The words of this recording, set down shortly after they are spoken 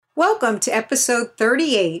Welcome to episode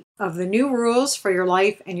 38 of the New Rules for Your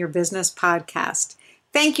Life and Your Business podcast.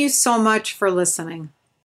 Thank you so much for listening.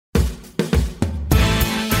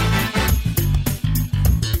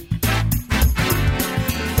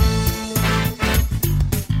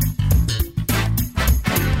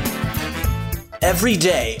 Every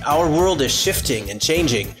day, our world is shifting and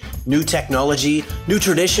changing. New technology, new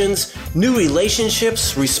traditions, new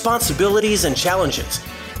relationships, responsibilities, and challenges.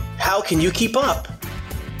 How can you keep up?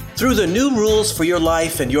 Through the New Rules for Your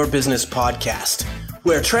Life and Your Business podcast,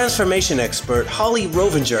 where transformation expert Holly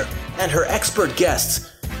Rovinger and her expert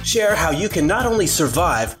guests share how you can not only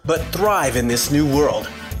survive, but thrive in this new world.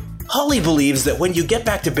 Holly believes that when you get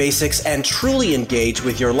back to basics and truly engage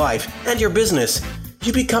with your life and your business,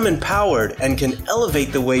 you become empowered and can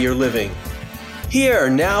elevate the way you're living. Here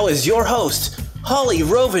now is your host, Holly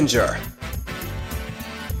Rovinger.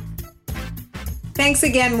 Thanks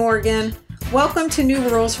again, Morgan. Welcome to New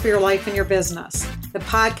Rules for Your Life and Your Business, the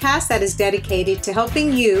podcast that is dedicated to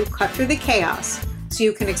helping you cut through the chaos so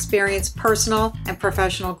you can experience personal and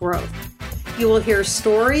professional growth. You will hear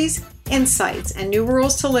stories, insights, and new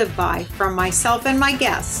rules to live by from myself and my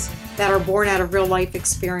guests that are born out of real life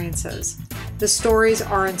experiences. The stories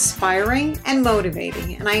are inspiring and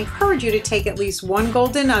motivating, and I encourage you to take at least one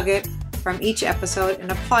golden nugget from each episode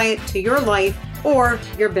and apply it to your life or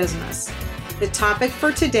your business. The topic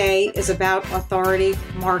for today is about authority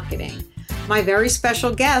marketing. My very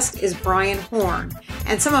special guest is Brian Horn,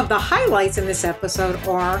 and some of the highlights in this episode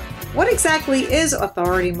are what exactly is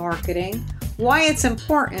authority marketing, why it's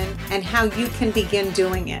important, and how you can begin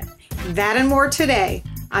doing it. That and more today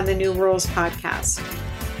on the New Rules podcast.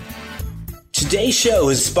 Today's show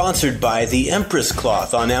is sponsored by The Empress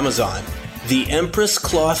Cloth on Amazon,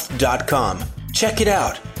 theempresscloth.com. Check it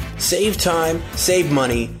out. Save time, save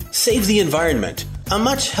money, save the environment. A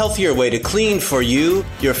much healthier way to clean for you,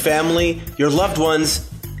 your family, your loved ones,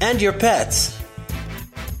 and your pets.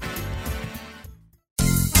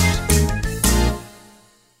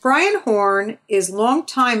 Brian Horn is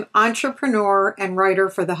longtime entrepreneur and writer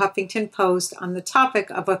for the Huffington Post on the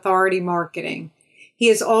topic of authority marketing. He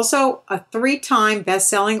is also a 3-time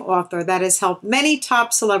best-selling author that has helped many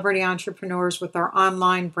top celebrity entrepreneurs with their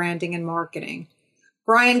online branding and marketing.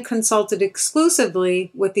 Brian consulted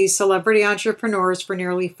exclusively with these celebrity entrepreneurs for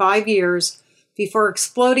nearly 5 years before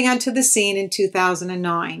exploding onto the scene in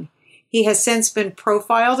 2009. He has since been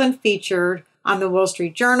profiled and featured on the Wall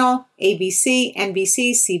Street Journal, ABC,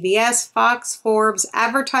 NBC, CBS, Fox, Forbes,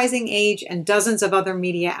 Advertising Age, and dozens of other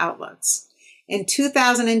media outlets. In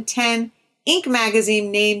 2010, Inc.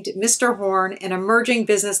 magazine named Mr. Horn an emerging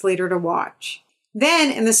business leader to watch.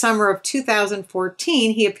 Then, in the summer of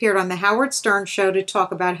 2014, he appeared on The Howard Stern Show to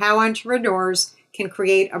talk about how entrepreneurs can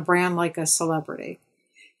create a brand like a celebrity.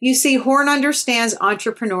 You see, Horn understands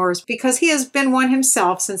entrepreneurs because he has been one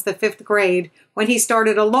himself since the 5th grade when he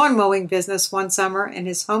started a lawn mowing business one summer in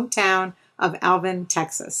his hometown of Alvin,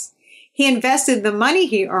 Texas. He invested the money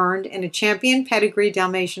he earned in a champion pedigree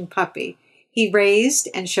Dalmatian puppy. He raised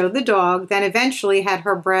and showed the dog, then eventually had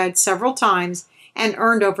her bred several times and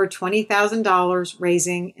earned over $20,000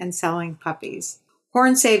 raising and selling puppies.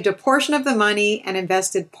 Horn saved a portion of the money and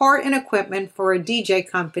invested part in equipment for a DJ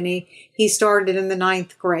company he started in the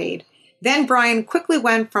 9th grade. Then Brian quickly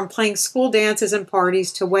went from playing school dances and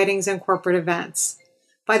parties to weddings and corporate events.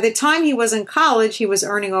 By the time he was in college, he was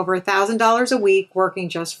earning over $1,000 a week, working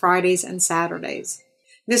just Fridays and Saturdays.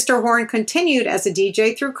 Mr. Horn continued as a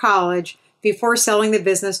DJ through college before selling the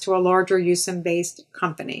business to a larger Houston-based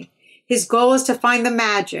company. His goal is to find the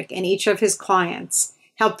magic in each of his clients,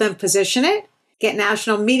 help them position it, get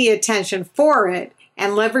national media attention for it,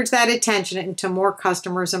 and leverage that attention into more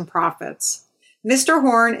customers and profits. Mr.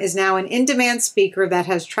 Horn is now an in-demand speaker that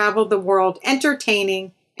has traveled the world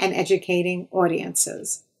entertaining and educating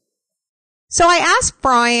audiences. So I asked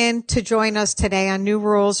Brian to join us today on New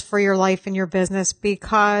Rules for Your Life and Your Business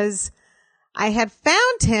because I had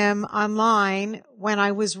found him online when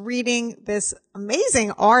I was reading this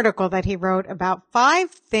amazing article that he wrote about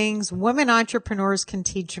 5 things women entrepreneurs can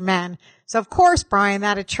teach men. So, of course, Brian,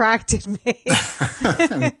 that attracted me.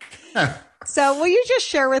 So will you just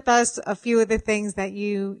share with us a few of the things that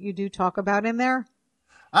you do talk about in there?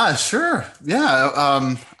 Sure.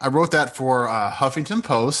 Yeah. I wrote that for Huffington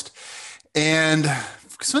Post. And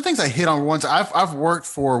some of the things I hit on ones, I've worked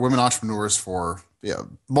for women entrepreneurs for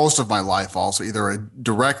most of my life, also either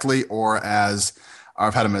directly or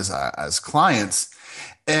I've had them as clients.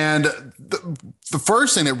 And the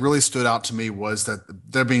first thing that really stood out to me was that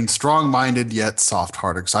they're being strong-minded yet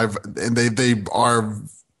soft-hearted. They are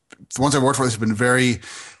the ones I worked for have been very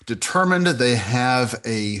determined. They have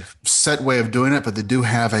a set way of doing it, but they do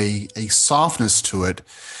have a softness to it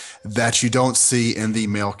that you don't see in the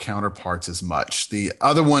male counterparts as much. The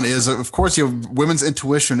other one is, of course, women's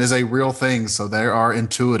intuition is a real thing. So they are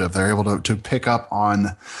intuitive. They're able to pick up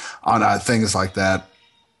on things like that.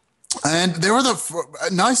 And they were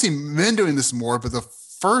now I see men doing this more, but the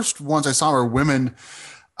first ones I saw were women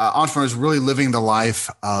entrepreneurs really living the life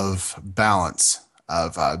of balance,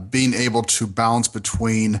 of being able to balance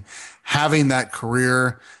between having that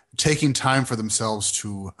career, taking time for themselves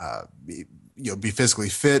to be physically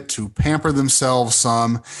fit, to pamper themselves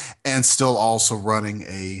some, and still also running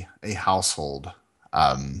a household.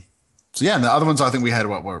 And the other ones I think we had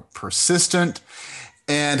were persistent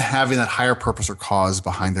and having that higher purpose or cause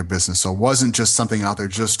behind their business. So it wasn't just something out there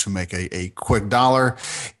just to make a quick dollar.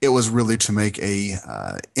 It was really to make a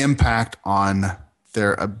impact on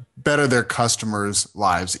better their customers'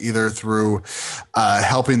 lives, either through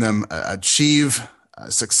helping them achieve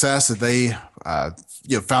success that they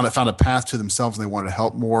found a path to themselves and they wanted to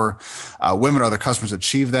help more women or other customers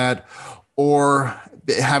achieve that, or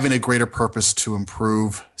having a greater purpose to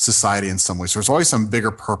improve society in some way. So there's always some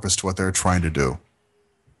bigger purpose to what they're trying to do.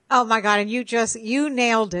 Oh my God. And you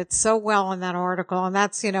nailed it so well in that article. And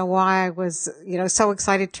that's, why I was, so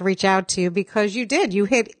excited to reach out to you, because you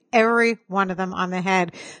hit every one of them on the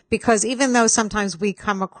head. Because even though sometimes we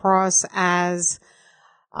come across as,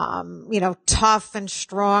 tough and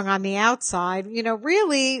strong on the outside,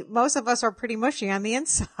 really most of us are pretty mushy on the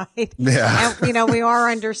inside. Yeah. And, we are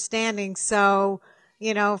understanding. So,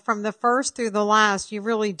 from the first through the last, you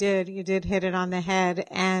did hit it on the head.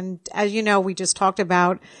 And as you know, we just talked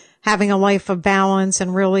about having a life of balance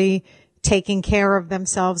and really taking care of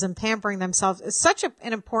themselves and pampering themselves is such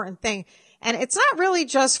an important thing. And it's not really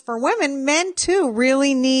just for women. Men too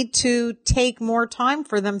really need to take more time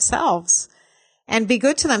for themselves and be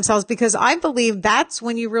good to themselves, because I believe that's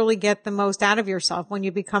when you really get the most out of yourself, when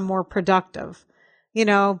you become more productive,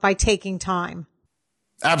 by taking time.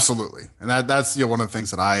 Absolutely. And that's one of the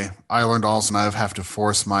things that I learned also, and I have to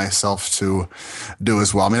force myself to do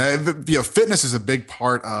as well. I mean, fitness is a big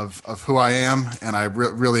part of who I am, and I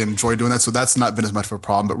really enjoy doing that. So that's not been as much of a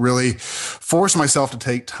problem, but really force myself to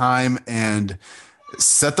take time and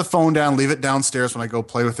set the phone down, leave it downstairs when I go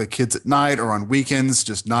play with the kids at night or on weekends,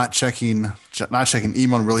 just not checking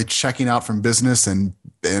email and really checking out from business and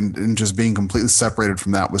just being completely separated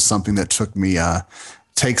from that was something that took me,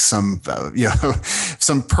 take some,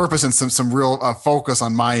 some purpose and some real focus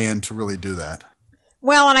on my end to really do that.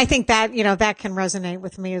 Well, and I think that, that can resonate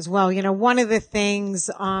with me as well. One of the things,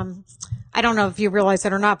 I don't know if you realize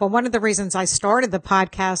it or not, but one of the reasons I started the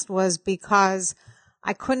podcast was because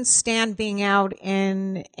I couldn't stand being out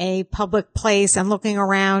in a public place and looking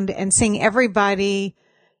around and seeing everybody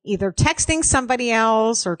either texting somebody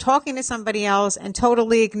else or talking to somebody else and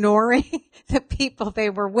totally ignoring the people they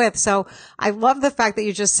were with. So I love the fact that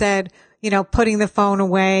you just said, putting the phone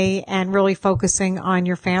away and really focusing on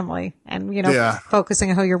your family and, focusing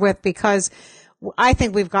on who you're with, because I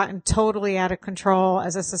think we've gotten totally out of control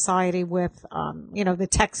as a society with, the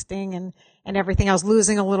texting and everything else,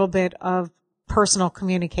 losing a little bit of personal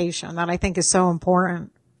communication that I think is so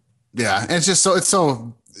important. Yeah. And it's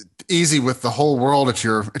so easy with the whole world at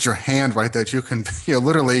your hand, right? That you can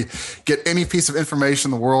literally get any piece of information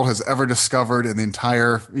the world has ever discovered in the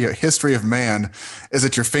entire history of man is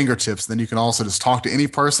at your fingertips. Then you can also just talk to any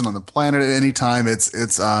person on the planet at any time. It's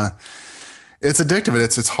addictive.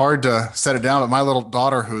 It's hard to set it down. But my little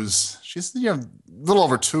daughter, she's a little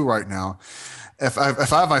over 2 right now, if I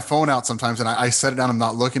have my phone out sometimes and I set it down, I'm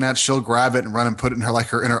not looking at it, she'll grab it and run and put it in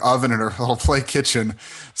her oven in her little play kitchen.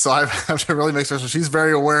 So I have to really make sure. So she's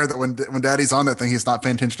very aware that when daddy's on that thing, he's not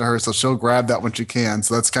paying attention to her. So she'll grab that when she can.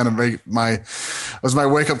 So that's kind of my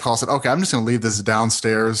wake up call. I said, okay, I'm just going to leave this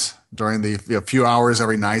downstairs during the few hours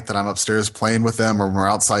every night that I'm upstairs playing with them or we're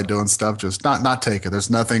outside doing stuff. Just not take it. There's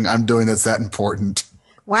nothing I'm doing that's that important.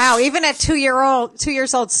 Wow, even at 2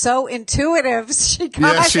 years old, so intuitive. She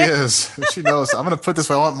is. She knows. I'm going to put this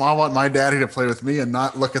way. I want my daddy to play with me and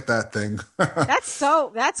not look at that thing.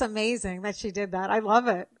 That's amazing that she did that. I love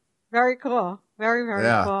it. Very cool. Very,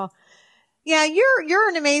 very cool. Yeah, you're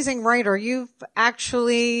an amazing writer. You've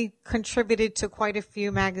actually contributed to quite a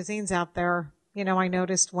few magazines out there. I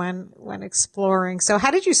noticed when exploring. So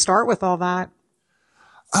how did you start with all that?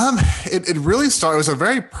 It really started. It was a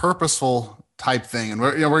very purposeful type thing. And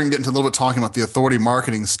we're going to get into a little bit talking about the authority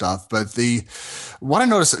marketing stuff. But what I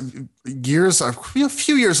noticed a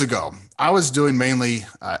few years ago, I was doing mainly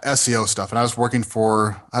SEO stuff. And I was the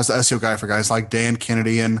SEO guy for guys like Dan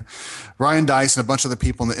Kennedy and Ryan Dice and a bunch of the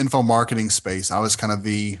people in the info marketing space. I was kind of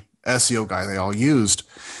the SEO guy they all used.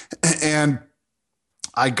 And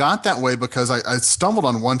I got that way because I stumbled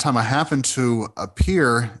on one time. I happened to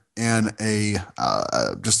appear in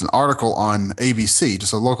just an article on ABC,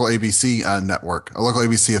 just a local ABC network, a local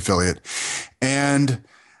ABC affiliate, and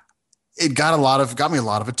it got me a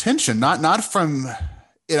lot of attention. Not from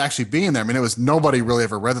it actually being there. I mean, it was nobody really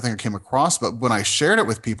ever read the thing or came across, but when I shared it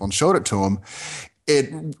with people and showed it to them,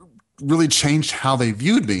 it really changed how they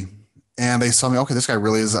viewed me. And they saw me, okay, this guy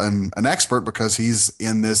really is an expert because he's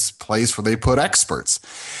in this place where they put experts.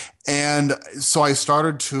 And so I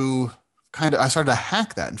started to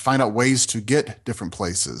hack that and find out ways to get different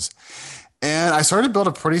places. And I started to build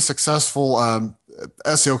a pretty successful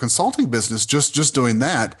SEO consulting business just doing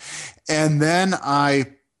that. And then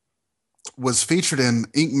I was featured in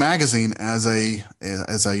Inc. magazine as a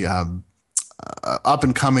up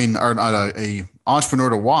and coming or a entrepreneur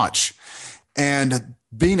to watch. And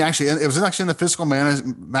it was actually in the Physical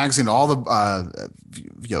magazine, all the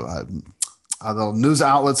news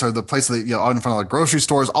outlets or the places that, out in front of the grocery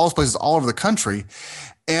stores, all those places all over the country.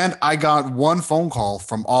 And I got one phone call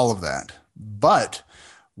from all of that. But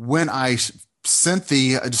when I sent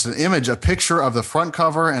just an image, a picture of the front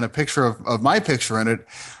cover and a picture of my picture in it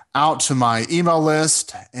out to my email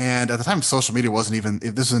list. And at the time, social media wasn't even,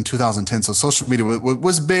 this was in 2010. So social media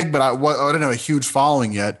was big, but I didn't have a huge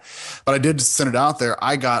following yet, but I did send it out there.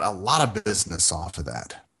 I got a lot of business off of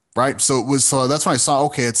that. Right. So that's when I saw,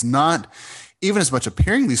 okay, it's not even as much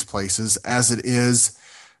appearing these places as it is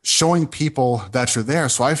showing people that you're there.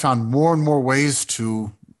 So I found more and more ways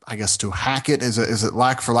to hack it.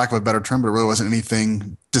 For lack of a better term, but it really wasn't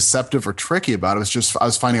anything deceptive or tricky about it. It was just, I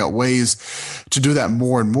was finding out ways to do that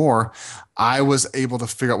more and more. I was able to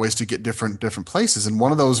figure out ways to get different places. And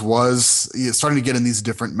one of those was starting to get in these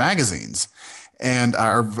different magazines and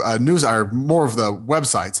our news are more of the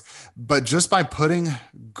websites, but just by putting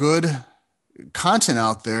good content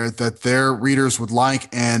out there that their readers would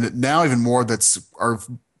like. And now even more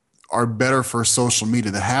are better for social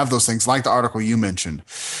media, that have those things like the article you mentioned,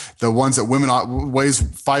 the ones that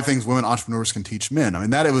 5 things women entrepreneurs can teach men. I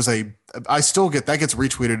mean, I still get, that gets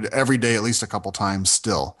retweeted every day, at least a couple times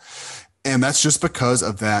still. And that's just because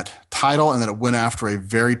of that title and that it went after a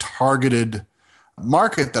very targeted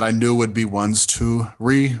market that I knew would be ones to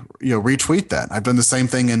retweet that. I've done the same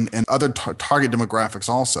thing in other target demographics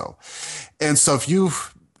also. And so if you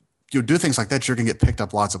do things like that, you're going to get picked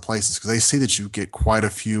up lots of places because they see that you get quite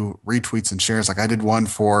a few retweets and shares. Like I did one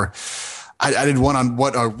on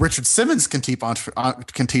what Richard Simmons can teach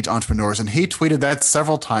entrepreneurs. And he tweeted that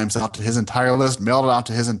several times out to his entire list, mailed it out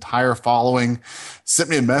to his entire following, sent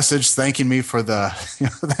me a message thanking me for thank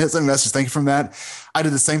you from that. I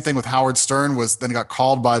did the same thing with Howard Stern, then got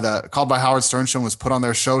called by Howard Stern show and was put on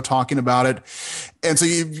their show talking about it. And so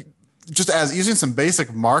just as using some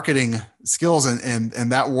basic marketing skills in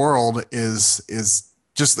that world is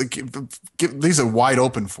just like these are wide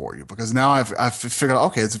open for you, because now I've figured out,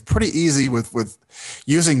 okay, it's pretty easy with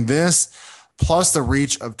using this plus the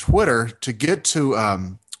reach of Twitter to get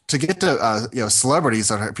to celebrities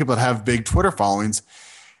or people that have big Twitter followings.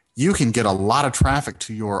 You can get a lot of traffic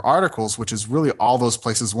to your articles, which is really all those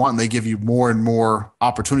places want. And they give you more and more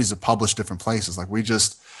opportunities to publish different places. Like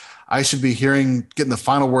I should be getting the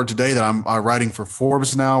final word today that I'm writing for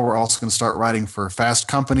Forbes now. We're also going to start writing for Fast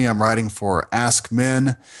Company. I'm writing for Ask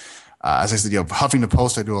Men. As I said, Huffington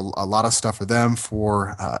Post, I do a lot of stuff for them,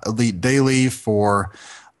 for Elite Daily, for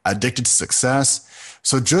Addicted to Success.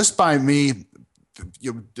 So just by me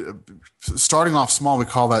starting off small, we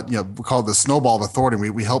call it the snowball of authority.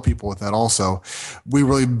 We help people with that also. We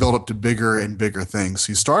really build up to bigger and bigger things.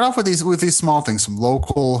 So you start off with these small things, some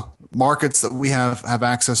local markets that we have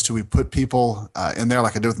access to. We put people in there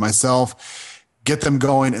like I did with myself, get them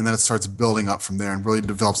going, and then it starts building up from there and really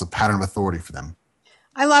develops a pattern of authority for them.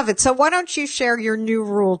 I love it. So why don't you share your new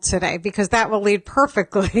rule today? Because that will lead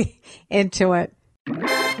perfectly into it.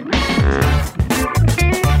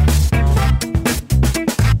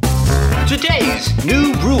 Today's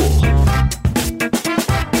new rule.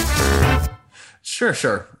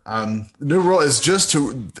 Sure. The new rule is just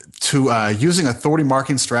to using authority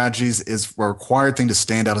marketing strategies is a required thing to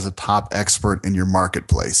stand out as a top expert in your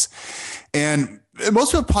marketplace. And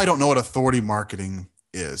most people probably don't know what authority marketing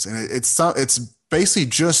is. And it's basically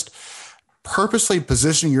just purposely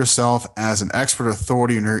positioning yourself as an expert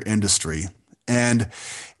authority in your industry. And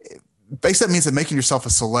basically that means that making yourself a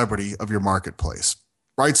celebrity of your marketplace,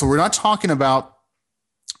 right? So we're not talking about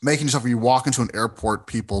making yourself, when you walk into an airport,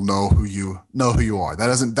 people know who you are.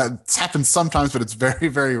 That's happened sometimes, but it's very,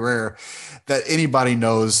 very rare that anybody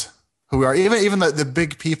knows who are even the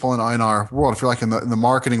big people in our world. If you're like in the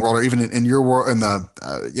marketing world, or even in your world, in the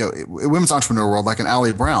women's entrepreneur world, like an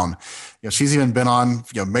Ali Brown, she's even been on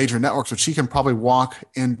major networks, but she can probably walk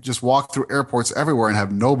through airports everywhere and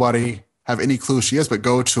have nobody have any clue who she is, but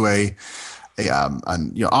go to an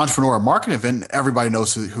entrepreneur or marketing event, everybody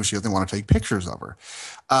knows who she is. They want to take pictures of her.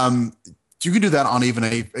 You can do that on even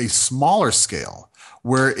a smaller scale,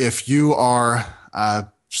 where if you are,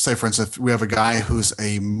 say for instance, we have a guy who's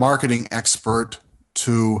a marketing expert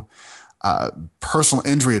to personal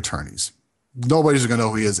injury attorneys. Nobody's going to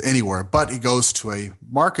know who he is anywhere, but he goes to a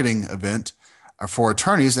marketing event for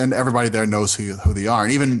attorneys, and everybody there knows who they are.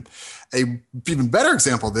 And even better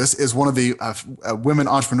example of this is one of the women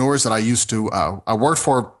entrepreneurs that I worked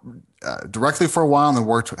for directly for a while, and then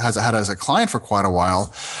had as a client for quite a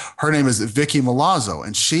while. Her name is Vicky Milazzo,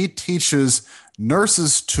 and she teaches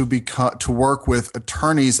nurses to work with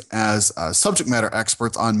attorneys as subject matter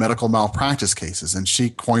experts on medical malpractice cases. And she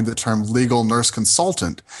coined the term legal nurse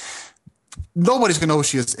consultant. Nobody's going to know who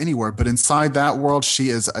she is anywhere, but inside that world, she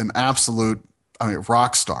is an absolute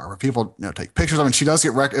rock star, where people take pictures of her. And she does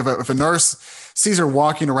get if a nurse sees her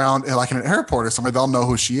walking around like in an airport or somewhere, they'll know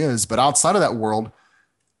who she is. But outside of that world,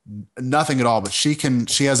 nothing at all. But she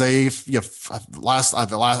has I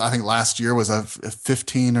think last year was a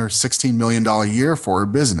 $15 or $16 million year for her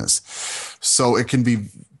business. So it can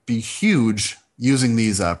be huge using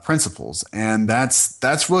these principles. And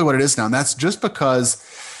that's really what it is now. And that's just because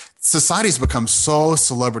society's become so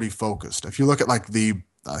celebrity focused. If you look at the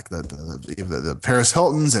Paris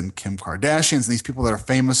Hiltons and Kim Kardashians and these people that are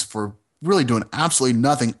famous for really doing absolutely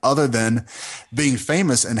nothing other than being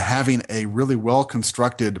famous and having a really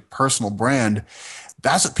well-constructed personal brand,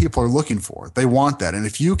 that's what people are looking for. They want that. And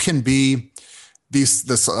if you can be a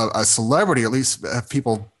celebrity, at least have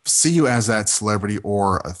people see you as that celebrity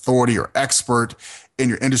or authority or expert in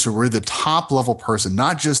your industry, where you're the top level person,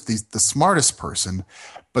 not just the smartest person,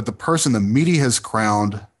 but the person the media has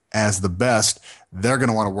crowned as the best, they're going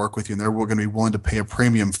to want to work with you, and they're going to be willing to pay a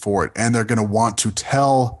premium for it. And they're going to want to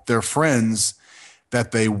tell their friends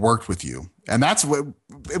that they worked with you. And that's what,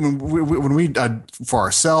 when we for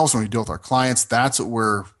ourselves, when we deal with our clients, that's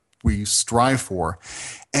what we strive for.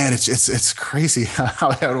 And it's crazy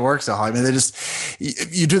how that works out. I mean,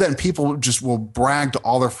 you do that, and people just will brag to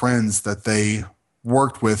all their friends that they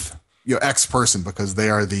worked with X person because they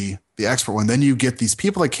are the expert one. Then you get these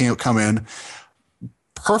people that can't come in,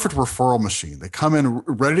 perfect referral machine. They come in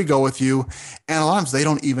ready to go with you, and a lot of times they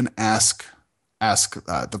don't even ask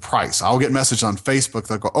the price. I'll get messages on Facebook.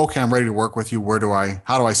 They'll go, "Okay, I'm ready to work with you.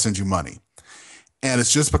 How do I send you money?" And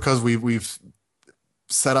it's just because we've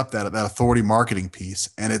set up that authority marketing piece,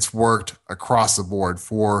 and it's worked across the board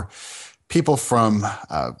for people from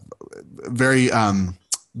very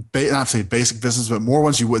not say basic business, but more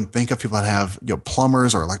ones you wouldn't think of, people that have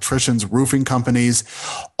plumbers or electricians, roofing companies,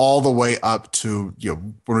 all the way up to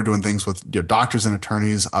when we're doing things with doctors and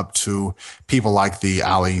attorneys, up to people like the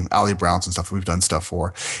Ali Browns and stuff we've done stuff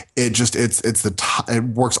for. It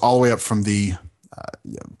works all the way up from the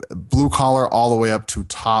blue collar all the way up to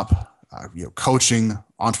top coaching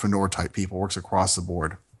entrepreneur type people. Works across the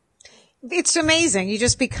board. It's amazing. You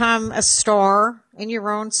just become a star in your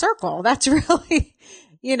own circle. That's really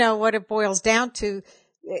what it boils down to,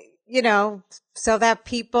 so that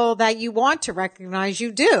people that you want to recognize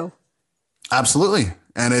you do. Absolutely.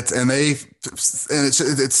 And it's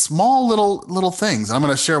small little things. And I'm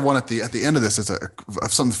going to share one at the end of this. It's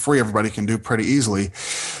something free everybody can do pretty easily,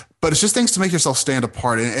 but it's just things to make yourself stand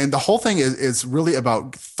apart. And the whole thing is really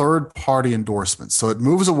about third party endorsements. So it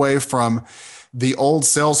moves away from the old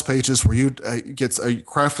sales pages where you get a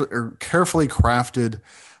carefully crafted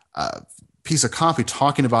piece of copy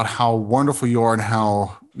talking about how wonderful you are and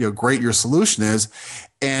how great your solution is,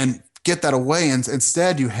 and get that away. And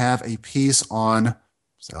instead you have a piece on,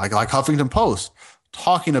 say, like Huffington Post,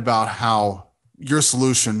 talking about how your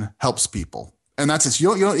solution helps people. And that's it.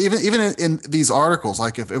 You don't even in these articles,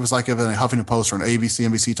 like if it was like in a Huffington Post or an ABC,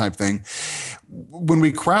 NBC type thing, when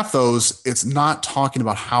we craft those, it's not talking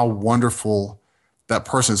about how wonderful that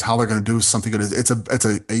person is, how they're going to do something good. It's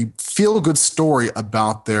a feel good story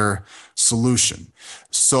about their solution.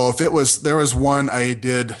 So there was one I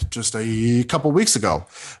did just a couple weeks ago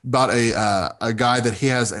about a guy that he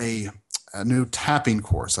has a new tapping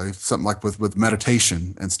course, something like with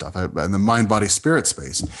meditation and stuff in the mind, body, spirit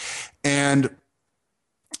space. And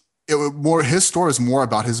his story is more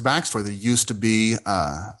about his backstory. That he used to be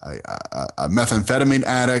a methamphetamine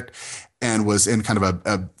addict and was in kind of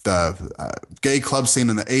the gay club scene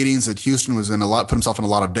in the 80s at Houston, put himself in a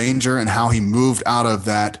lot of danger, and how he moved out of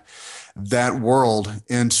that that world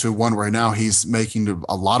into one where now he's making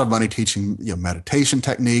a lot of money teaching meditation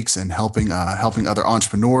techniques and helping other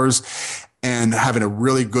entrepreneurs and having a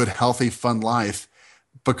really good, healthy, fun life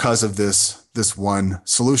because of this one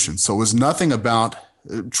solution. So it was nothing about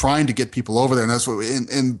trying to get people over there, and that's what.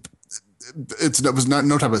 It was not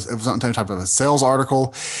any type of a sales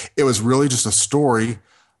article. It was really just a story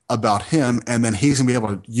about him, and then he's gonna be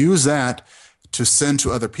able to use that to send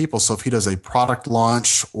to other people. So if he does a product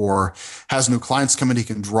launch or has new clients come in, he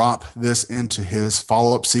can drop this into his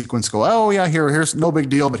follow-up sequence, go, oh yeah, here's no big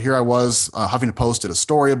deal, but here I was, Huffington Post did a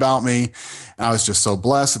story about me. And I was just so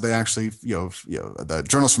blessed that they actually, the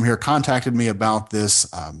journalists from here contacted me about this,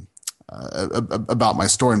 about my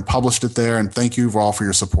story and published it there. And thank you all for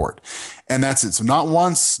your support. And that's it. So not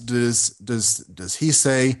once does he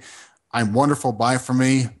say, I'm wonderful, bye for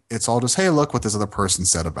me. It's all just, hey, look what this other person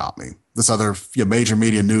said about me. This other major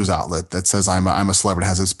media news outlet that says I'm a celebrity,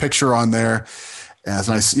 has his picture on there. And it's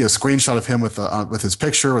a nice screenshot of him with his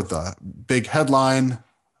picture with the big headline,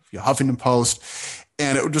 Huffington Post.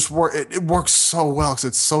 And it would just work. It works so well because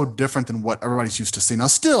it's so different than what everybody's used to seeing. Now,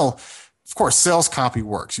 still, of course, sales copy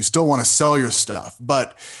works. You still want to sell your stuff,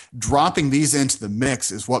 but dropping these into the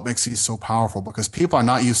mix is what makes these so powerful because people are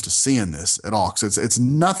not used to seeing this at all. Because it's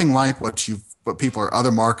nothing like what people or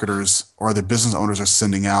other marketers or other business owners are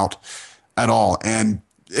sending out at all. And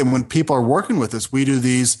when people are working with us, we do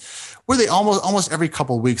these where they almost every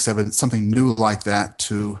couple of weeks have something new like that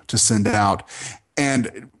to send out.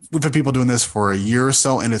 And we've had people doing this for a year or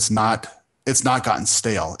so, and it's not gotten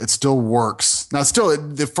stale. It still works. Now, still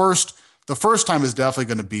the first time is definitely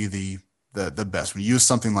going to be the best. When you use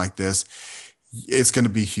something like this, it's going to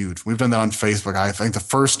be huge. We've done that on Facebook. I think the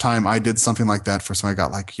first time I did something like that for somebody, I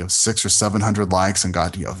got like 600 or 700 likes and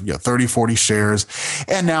got 30, 40 shares.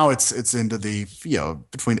 And now it's into the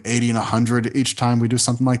between 80 and 100 each time we do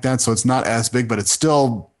something like that. So it's not as big, but it's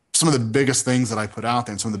still some of the biggest things that I put out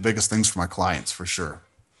there and some of the biggest things for my clients for sure.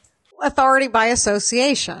 Authority by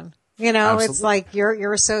association. Absolutely. It's like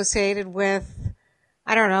you're associated with,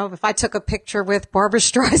 I don't know, if I took a picture with Barbara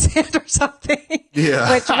Streisand or something,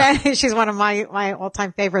 which she's one of my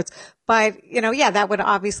all-time favorites. But, that would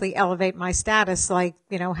obviously elevate my status. Like,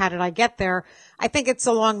 how did I get there? I think it's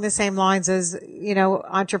along the same lines as,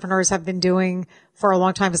 entrepreneurs have been doing for a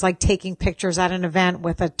long time, is like taking pictures at an event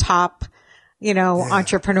with a top,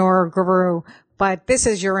 entrepreneur guru. But this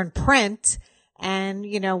is you're in print. And,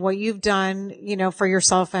 what you've done, for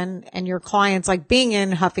yourself and your clients, like being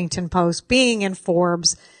in Huffington Post, being in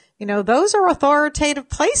Forbes, those are authoritative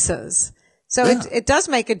places. So it does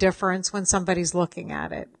make a difference when somebody's looking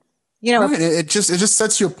at it. Right. It just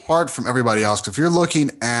sets you apart from everybody else. If you're looking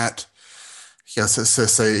at,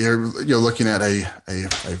 say you're looking at a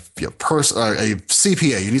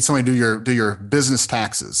CPA, you need somebody to do your business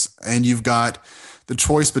taxes, and you've got the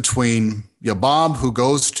choice between Bob, who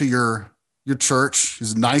goes to your church.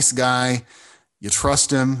 He's a nice guy. You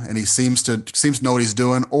trust him and he seems to know what he's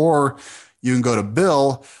doing. Or you can go to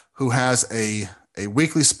Bill, who has a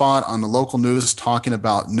weekly spot on the local news talking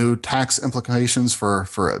about new tax implications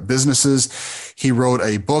for businesses. He wrote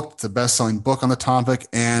a book, the best-selling book on the topic,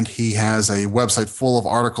 and he has a website full of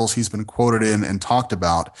articles he's been quoted in and talked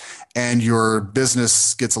about. And your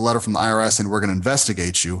business gets a letter from the IRS and we're going to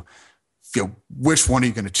investigate you. Which one are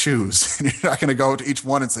you going to choose? And you're not going to go to each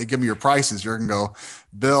one and say, give me your prices. You're going to go,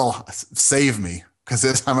 Bill, save me, because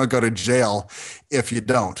I'm going to go to jail if you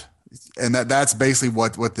don't. And that's basically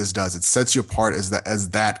what this does. It sets you apart as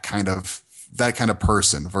that kind of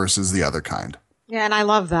person versus the other kind. Yeah. And I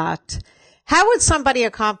love that. How would somebody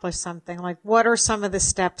accomplish something? Like, what are some of the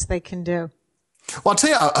steps they can do? Well, I'll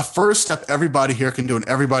tell you a first step everybody here can do, and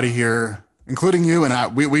everybody here, including you and I,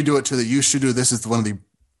 we do it too, that you should do. This is one of the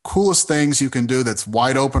coolest things you can do that's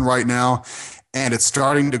wide open right now, and it's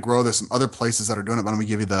starting to grow. There's some other places that are doing it, but I'm going to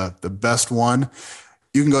give you the best one.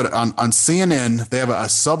 You can go to on CNN. They have a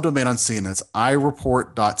subdomain on CNN. It's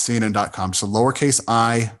ireport.cnn.com. So lowercase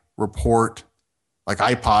I report, like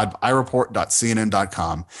iPod,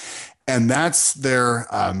 ireport.cnn.com. And that's their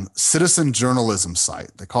citizen journalism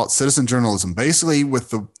site. They call it citizen journalism. Basically, with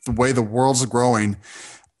the way the world's growing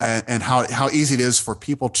and how easy it is for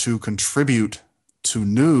people to contribute to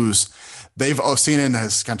news, CNN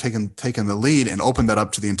has kind of taken the lead and opened that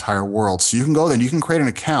up to the entire world. So you can go there and you can create an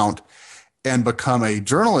account and become a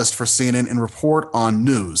journalist for CNN and report on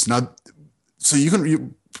news. Now, so you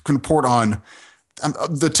can report on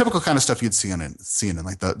the typical kind of stuff you'd see on CNN,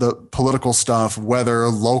 like the political stuff, weather,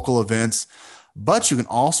 local events, but you can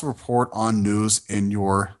also report on news in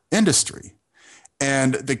your industry.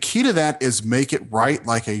 And the key to that is make it write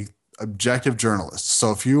like a objective journalists.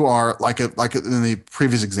 So if you are like in the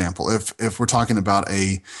previous example, if we're talking about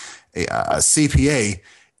a CPA,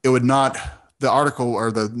 it would not, the article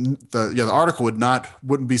or the article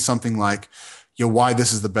wouldn't be something like, why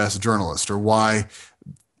this is the best journalist, or why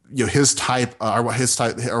his type of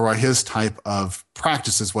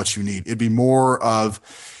practice is what you need. It'd be more of,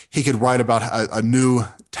 he could write about a new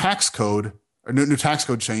tax code or new tax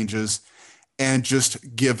code changes and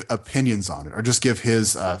just give opinions on it, or just give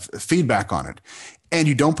his feedback on it. And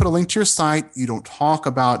you don't put a link to your site. You don't talk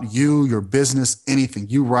about your business, anything.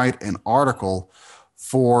 You write an article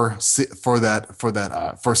for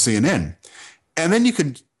CNN, and then you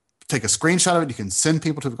can take a screenshot of it. You can send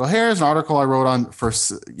people to go, here's an article I wrote on that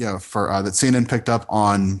CNN picked up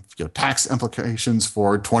on tax implications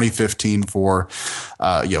for 2015 for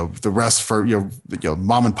the rest for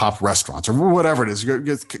mom and pop restaurants or whatever it is. You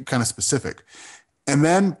get kind of specific, and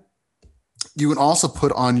then you can also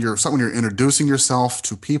put on when you're introducing yourself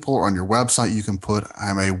to people, or on your website, you can put,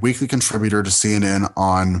 I'm a weekly contributor to CNN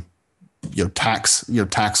on tax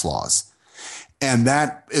laws. And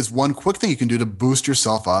that is one quick thing you can do to boost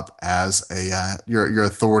yourself up as your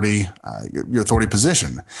authority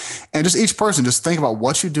position. And just each person, just think about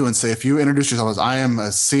what you do and say, if you introduce yourself as, I am a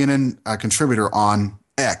CNN contributor on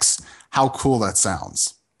X, how cool that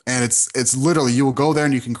sounds. And it's literally, you will go there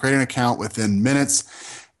and you can create an account within minutes,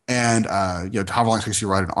 and however long it takes you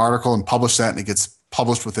to write an article and publish that, and it gets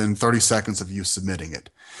published within 30 seconds of you submitting it.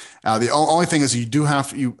 The only thing is, you do have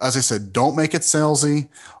to, as I said, don't make it salesy,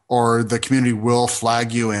 or the community will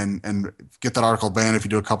flag you and get that article banned. If you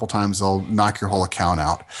do a couple times, they'll knock your whole account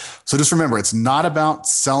out. So just remember, it's not about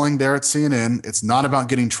selling there at CNN. It's not about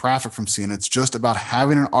getting traffic from CNN. It's just about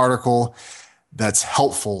having an article that's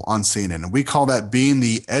helpful on CNN. And we call that being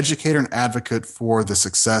the educator and advocate for the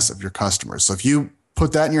success of your customers. So if you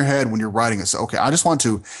put that in your head when you're writing it, so, okay, I just want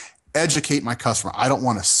to educate my customer. I don't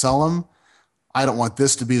want to sell them. I don't want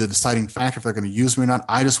this to be the deciding factor if they're going to use me or not.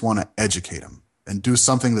 I just want to educate them and do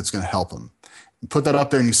something that's going to help them. You put that up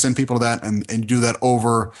there and you send people to that, and you do that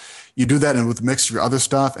and with a mix of your other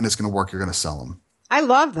stuff, and it's going to work. You're going to sell them. I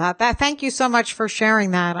love that. Thank you so much for sharing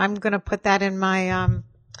that. I'm going to put that in my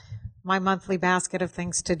my monthly basket of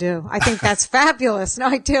things to do. I think that's fabulous. No,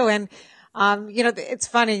 I do. And it's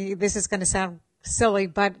funny. This is going to sound silly,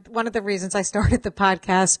 but one of the reasons I started the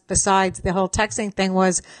podcast, besides the whole texting thing,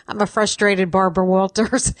 was I'm a frustrated Barbara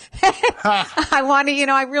Walters. I want to,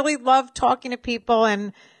 I really love talking to people,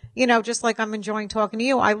 and, just like I'm enjoying talking to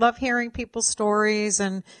you, I love hearing people's stories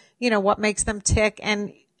and, what makes them tick.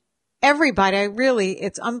 And everybody,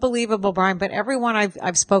 it's unbelievable, Brian, but everyone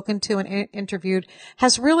I've spoken to and interviewed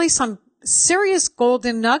has really some serious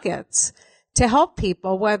golden nuggets to help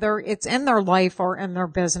people, whether it's in their life or in their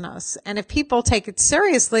business. And if people take it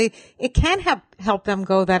seriously, it can help them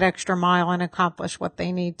go that extra mile and accomplish what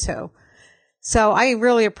they need to. So I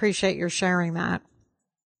really appreciate your sharing that.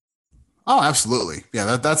 Oh, absolutely.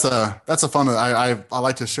 Yeah, that's a fun one. I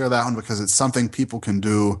like to share that one because it's something people can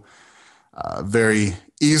do very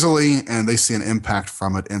easily, and they see an impact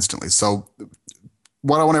from it instantly. So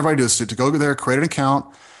what I want everybody to do is to go there, create an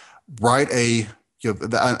account, write an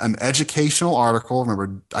educational article.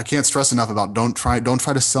 Remember, I can't stress enough about don't try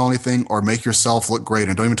to sell anything or make yourself look great,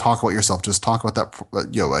 and don't even talk about yourself. Just talk about that.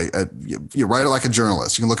 You write it like a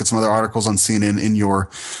journalist. You can look at some other articles on CNN in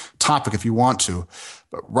your topic if you want to,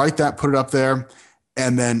 but write that, put it up there,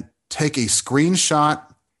 and then take a screenshot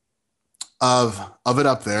of it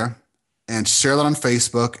up there and share that on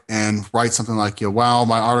Facebook and write something like, wow,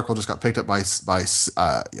 my article just got picked up by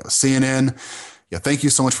CNN. Yeah, thank you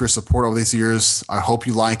so much for your support over these years. I hope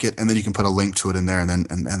you like it. And then you can put a link to it in there and then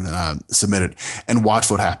submit it and watch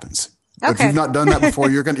what happens. Okay. If you've not done that before,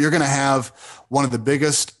 you're going to have one of the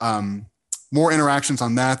biggest, more interactions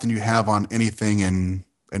on that than you have on anything in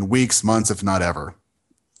weeks, months, if not ever.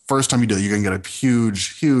 First time you do it, you're going to get a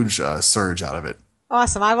huge surge out of it.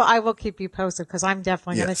 Awesome. I will keep you posted because I'm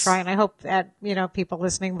definitely going to try, and I hope that, people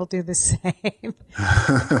listening will do the same.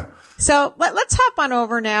 So let's hop on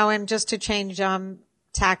over now, and just to change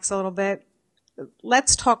tax a little bit,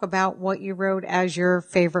 let's talk about what you wrote as your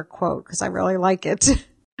favorite quote, because I really like it.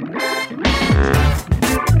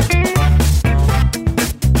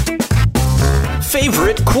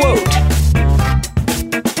 Favorite quote.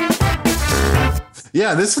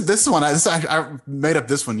 Yeah, this one I made up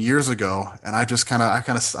this one years ago, and I've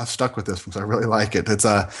stuck with this because I really like it. It's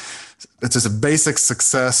just a basic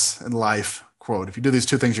success in life quote. If you do these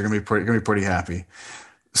two things, you're gonna be pretty happy.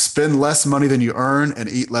 Spend less money than you earn and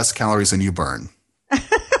eat less calories than you burn.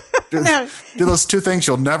 do those two things,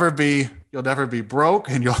 you'll never be broke,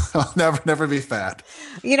 and you'll never be fat.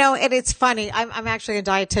 And it's funny. I'm actually a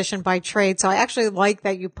dietitian by trade, so I actually like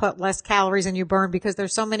that you put less calories than you burn, because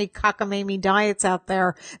there's so many cockamamie diets out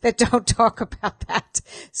there that don't talk about that.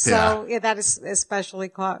 So yeah, that is especially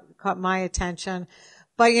caught my attention.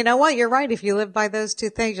 But you know what? You're right. If you live by those two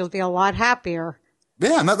things, you'll be a lot happier.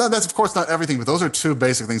 Yeah, and that's of course not everything, but those are two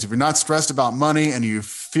basic things. If you're not stressed about money and you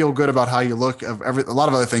feel good about how you look, a lot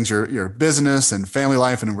of other things, your business and family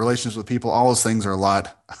life and relationships with people, all those things are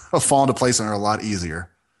fall into place and are a lot easier.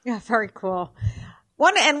 Yeah, very cool.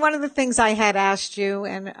 One of the things I had asked you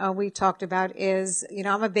and we talked about is,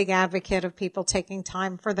 I'm a big advocate of people taking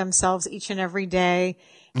time for themselves each and every day.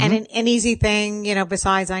 Mm-hmm. And an easy thing,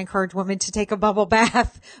 besides I encourage women to take a bubble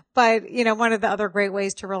bath, but, one of the other great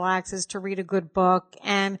ways to relax is to read a good book.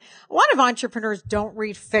 And a lot of entrepreneurs don't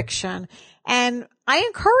read fiction. And I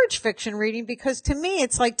encourage fiction reading because to me,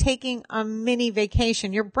 it's like taking a mini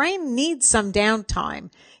vacation. Your brain needs some downtime.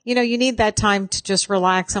 You need that time to just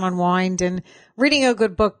relax and unwind, and reading a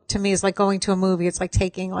good book to me is like going to a movie. It's like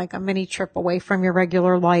taking like a mini trip away from your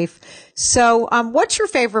regular life. So, what's your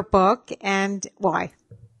favorite book and why?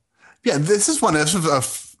 Yeah,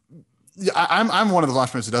 I'm one of those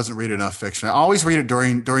entrepreneurs who doesn't read enough fiction. I always read it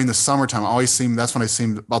during the summertime. That's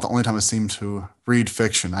when about the only time I seem to read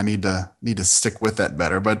fiction. I need to stick with that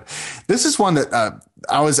better. But this is one that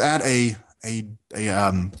I was at a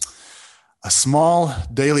small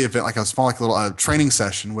daily event, like a small little training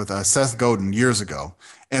session with Seth Godin years ago,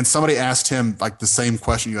 and somebody asked him like the same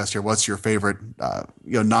question you asked here: "What's your favorite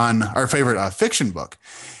favorite fiction book?"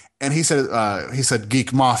 And he said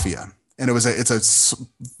Geek Mafia, and it's a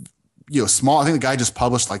small. I think the guy just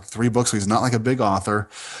published like 3 books, so he's not like a big author,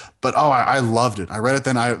 but I loved it. I read it.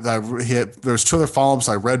 Then there's 2 other follow-ups.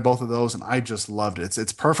 I read both of those, and I just loved it.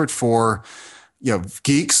 It's perfect for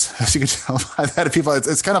geeks, as you can tell by that. People,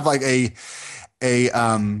 it's kind of like a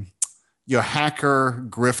hacker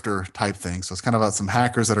grifter type thing. So it's kind of about some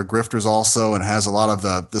hackers that are grifters also, and it has a lot of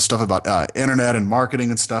the stuff about internet and marketing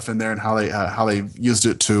and stuff in there, and how they used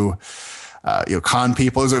it to con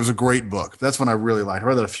people. It was a great book. That's one I really liked. I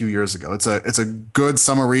read that a few years ago. It's a good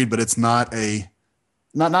summer read, but it's not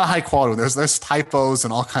high quality. There's typos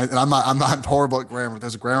and all kinds. And I'm not horrible at grammar.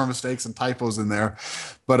 There's grammar mistakes and typos in there.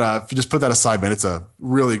 But if you just put that aside, man, it's a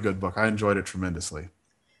really good book. I enjoyed it tremendously.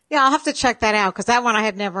 Yeah, I'll have to check that out because that one I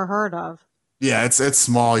had never heard of. Yeah, it's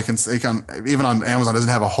small. You can even on Amazon. It doesn't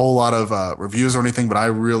have a whole lot of reviews or anything, but I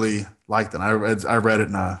really liked it. I read it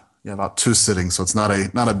in about 2 sittings, so it's not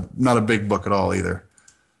a big book at all either.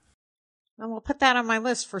 And we'll put that on my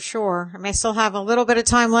list for sure. I may still have a little bit of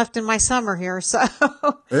time left in my summer here, so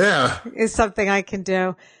yeah, it's something I can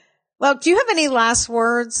do. Well, do you have any last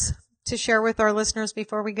words to share with our listeners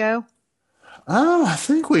before we go? I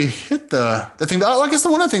think we hit the thing. I guess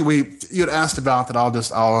the one thing you had asked about that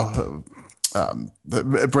I'll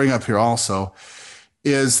bring up here also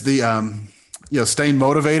is the staying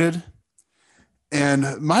motivated.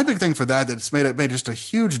 And my big thing for that's made just a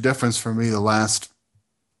huge difference for me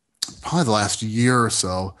probably the last year or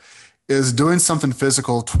so is doing something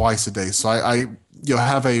physical twice a day. So I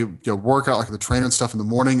have a workout like the trainer and stuff in the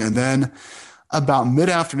morning, and then about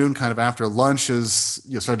mid-afternoon, kind of after lunch is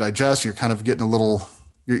you start to digest, you're kind of getting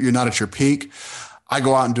you're not at your peak. I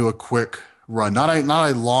go out and do a quick run, not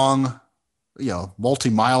a long,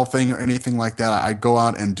 multi-mile thing or anything like that. I go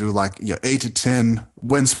out and do 8 to 10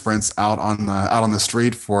 wind sprints out on the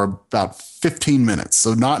street for about 15 minutes.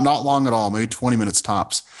 So not long at all, maybe 20 minutes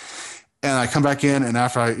tops. And I come back in, and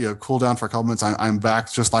after I cool down for a couple minutes, I'm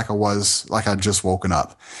back just like I'd just woken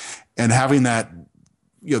up. And having that,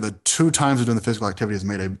 the 2 times of doing the physical activity has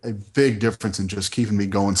made a big difference in just keeping me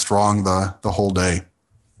going strong the whole day.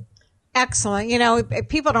 Excellent.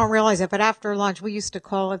 People don't realize it, but after lunch, we used to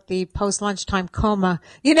call it the post-lunchtime coma.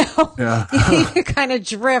 Yeah. You kind of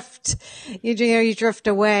drift. You drift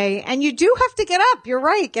away, and you do have to get up. You're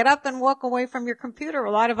right. Get up and walk away from your computer.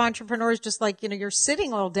 A lot of entrepreneurs just you're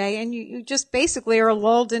sitting all day, and you just basically are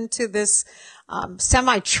lulled into this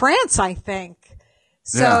semi-trance, I think.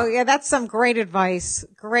 So yeah, that's some great advice.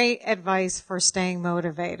 Great advice for staying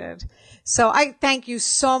motivated. So I thank you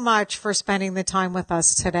so much for spending the time with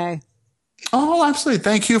us today. Oh, absolutely.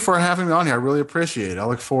 Thank you for having me on here. I really appreciate it. I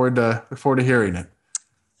look forward to hearing it.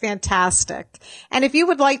 Fantastic. And if you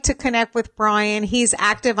would like to connect with Brian, he's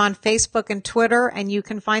active on Facebook and Twitter, and you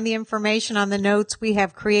can find the information on the notes we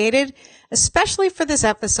have created, especially for this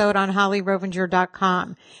episode on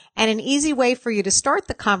hollyrovinger.com. And an easy way for you to start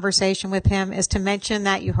the conversation with him is to mention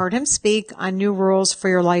that you heard him speak on new rules for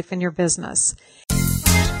your life and your business.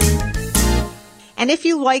 And if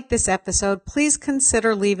you like this episode, please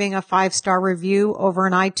consider leaving a 5-star review over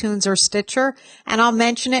on iTunes or Stitcher, and I'll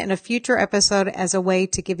mention it in a future episode as a way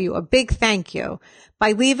to give you a big thank you.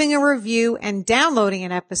 By leaving a review and downloading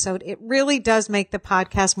an episode, it really does make the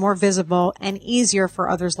podcast more visible and easier for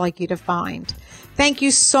others like you to find. Thank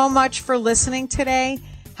you so much for listening today.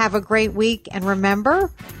 Have a great week, and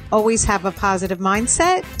remember, always have a positive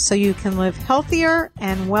mindset so you can live healthier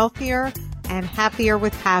and wealthier and happier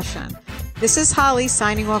with passion. This is Holly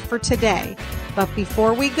signing off for today. But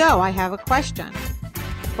before we go, I have a question.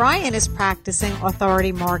 Brian is practicing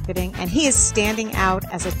authority marketing, and he is standing out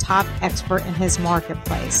as a top expert in his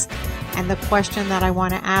marketplace. And the question that I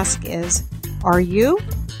want to ask is, are you?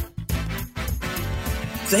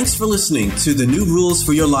 Thanks for listening to the New Rules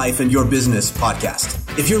for Your Life and Your Business podcast.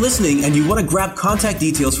 If you're listening and you want to grab contact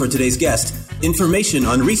details for today's guest, information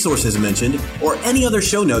on resources mentioned, or any other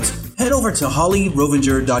show notes, head over to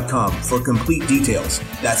hollyrovinger.com for complete details.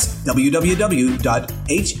 That's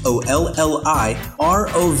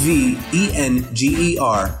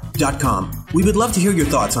www.hollyrovinger.com. We would love to hear your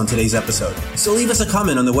thoughts on today's episode, so leave us a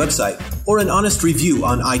comment on the website or an honest review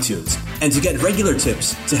on iTunes. And to get regular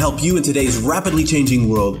tips to help you in today's rapidly changing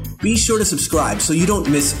world, be sure to subscribe so you don't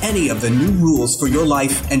miss any of the new rules for your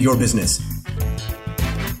life and your business.